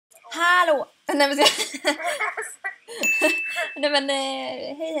Hallå! Nej men, nej, men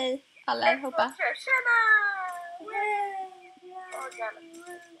hej allihopa. Tjena!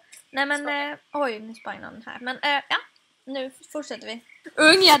 Nej men, oj nu sprang någon här. Men ja, nu fortsätter vi.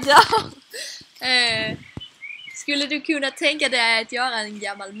 Unga dag! Skulle du kunna tänka dig att göra en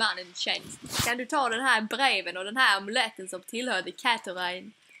gammal man en tjänst? Kan du ta den här breven och den här amuletten som tillhörde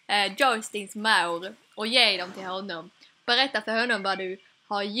Catherine, Joystins mor, och ge dem till honom? Berätta för honom vad du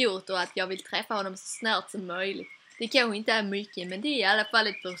har gjort och att jag vill träffa honom så snart som möjligt. Det kanske inte är mycket, men det är i alla fall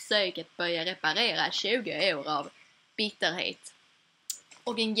ett försök att börja reparera 20 år av bitterhet.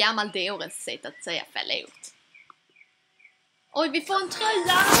 Och en gammal dåres sätt att säga förlåt. Oj, vi får en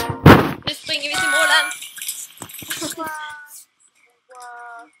tröja! Nu springer vi till målen!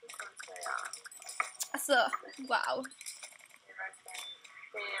 Alltså, wow.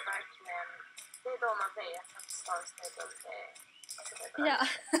 Det är då man vet att Starstable är... Ja.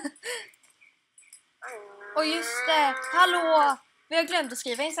 Och just det, hallå! Vi har glömt att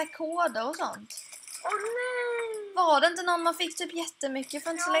skriva in så här koder och sånt. Åh nej! Var det inte någon man fick typ jättemycket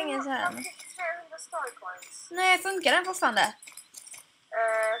för inte så länge sedan? Jag fick 300 starcoins. Nej, funkar den fortfarande?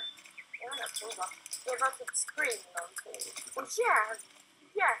 Jag tror det. Det var typ screen någonting. Och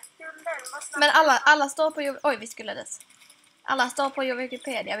men alla står på... Oj, vi skulle dit. Alla står på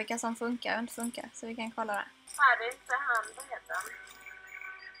Wikipedia vilka som funkar och inte funkar. Så vi kan kolla det. Här är inte han, vad heter han?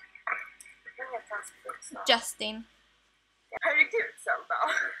 Vad heter hans bokstav? Justin. Herregud, Zelda.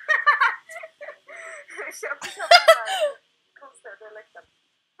 Jag köpte den här konstiga dialekten.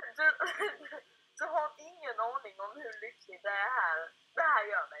 Du har ingen aning om hur lycklig det här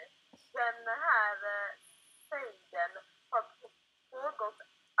gör mig. Den här fejden har pågått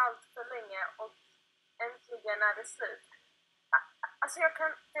allt för länge och äntligen är det slut. Alltså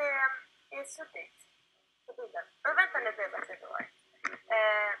det är suddigt på bilden. Men vänta nu, det är bättre.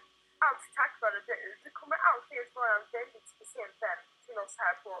 Allt tack vare du. Du kommer alltid att vara en väldigt speciell vän till oss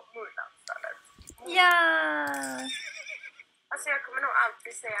här på Murlandstället. Ja! Alltså jag kommer nog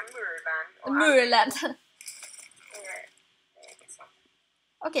alltid säga Murland. Murland.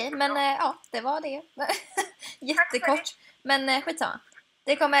 Okej, men ja, det var det. Jättekort. Men skitsamma.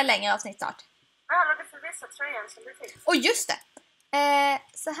 Det kommer längre avsnitt snart. Ja, du får visa tröjan som du fick. Och just det!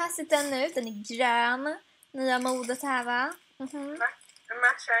 Så här ser den ut. Den är grön. Nya modet här, va? Den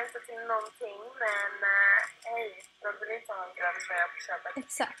matchar inte till någonting, men hej, de vill inte ha en grön tröja på köpet.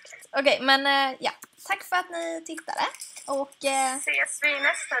 Exakt. Okej, men ja. Tack för att ni tittade. Och ses vi i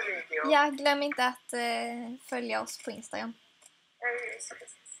nästa video. ja, glöm inte att följa oss på Instagram.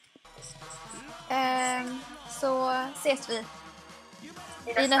 Så ses vi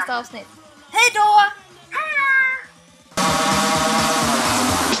i nästa avsnitt. Hej då!